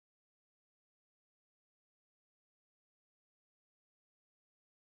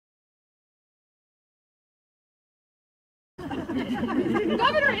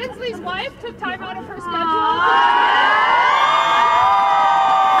Governor Inslee's wife took time out of her schedule.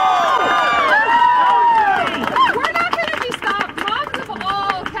 We're not going to be stopped. Moms of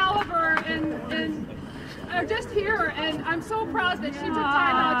all caliber and are just here, and I'm so proud that she took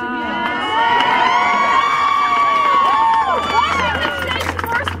time out to be with us. Washington State's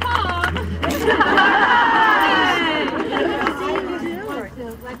first mom. To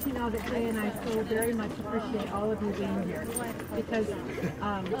let you know that Jay and I so very much appreciate all of you being here, because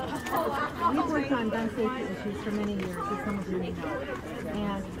we've worked on gun safety issues for many years, as some of you may know,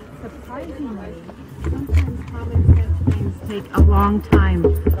 and surprisingly, sometimes common sense things take a long time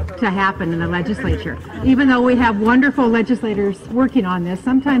to happen in the legislature. Even though we have wonderful legislators working on this,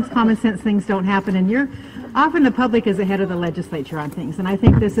 sometimes common sense things don't happen, and often the public is ahead of the legislature on things, and I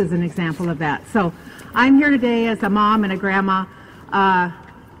think this is an example of that. So I'm here today as a mom and a grandma.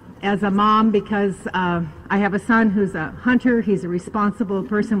 As a mom, because I have a son who's a hunter. He's a responsible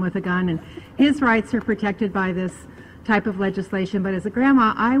person with a gun, and his rights are protected by this type of legislation. But as a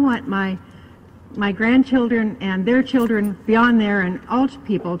grandma, I want my grandchildren and their children beyond there, and all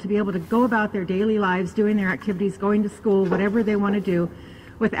people, to be able to go about their daily lives, doing their activities, going to school, whatever they want to do,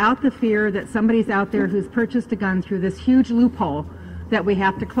 without the fear that somebody's out there who's purchased a gun through this huge loophole that we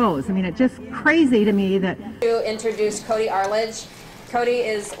have to close. I mean, it's just crazy to me that... To introduce Cody Arledge. Cody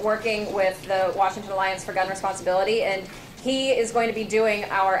is working with the Washington Alliance for Gun Responsibility, and he is going to be doing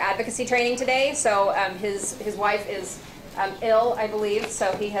our advocacy training today. So his wife is ill, I believe,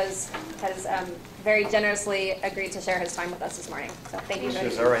 so he has very generously agreed to share his time with us this morning. So thank you.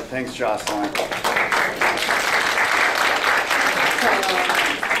 All right, thanks, Jocelyn.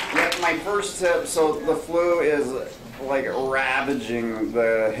 My first tip, so the flu is like ravaging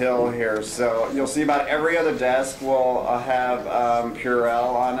the hill here, so you'll see about every other desk will have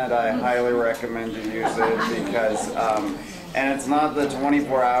Purell on it. I highly recommend you use it because and it's not the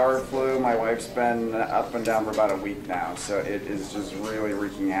 24-hour flu. My wife's been up and down for about a week now, so it is just really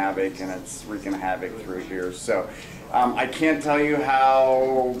wreaking havoc, and it's wreaking havoc through here. So I can't tell you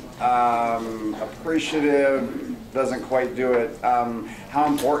how appreciative, doesn't quite do it, how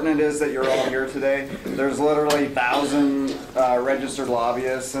important it is that you're all here today. There's literally 1,000 registered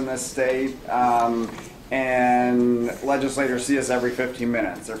lobbyists in this state, and legislators see us every 15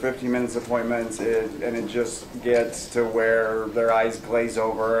 minutes. They're 15 minutes appointments, and it just gets to where their eyes glaze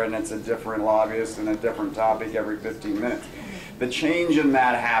over, and it's a different lobbyist and a different topic every 15 minutes. The change in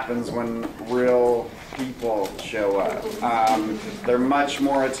that happens when real people show up. They're much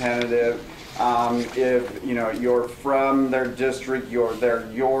more attentive. If you're from their district,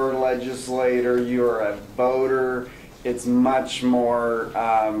 they're your legislator, you're a voter, it's much more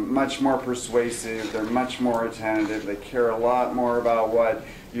persuasive. They're much more attentive. They care a lot more about what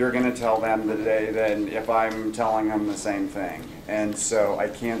you're going to tell them today than if I'm telling them the same thing. And so I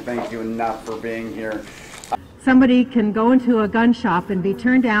can't thank you enough for being here. Somebody can go into a gun shop and be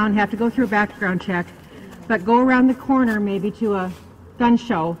turned down, have to go through a background check, but go around the corner maybe to a gun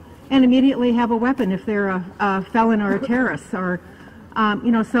show and immediately have a weapon if they're a felon or a terrorist. Or,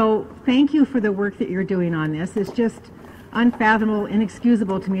 so thank you for the work that you're doing on this. It's just unfathomable,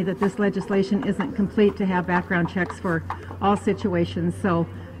 inexcusable to me that this legislation isn't complete to have background checks for all situations. So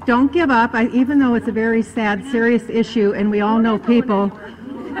don't give up, even though it's a very sad, serious issue, and we all know people.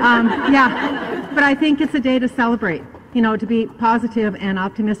 But I think it's a day to celebrate, to be positive and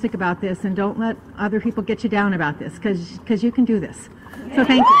optimistic about this, and don't let other people get you down about this, because you can do this. So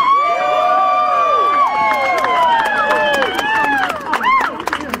thank you.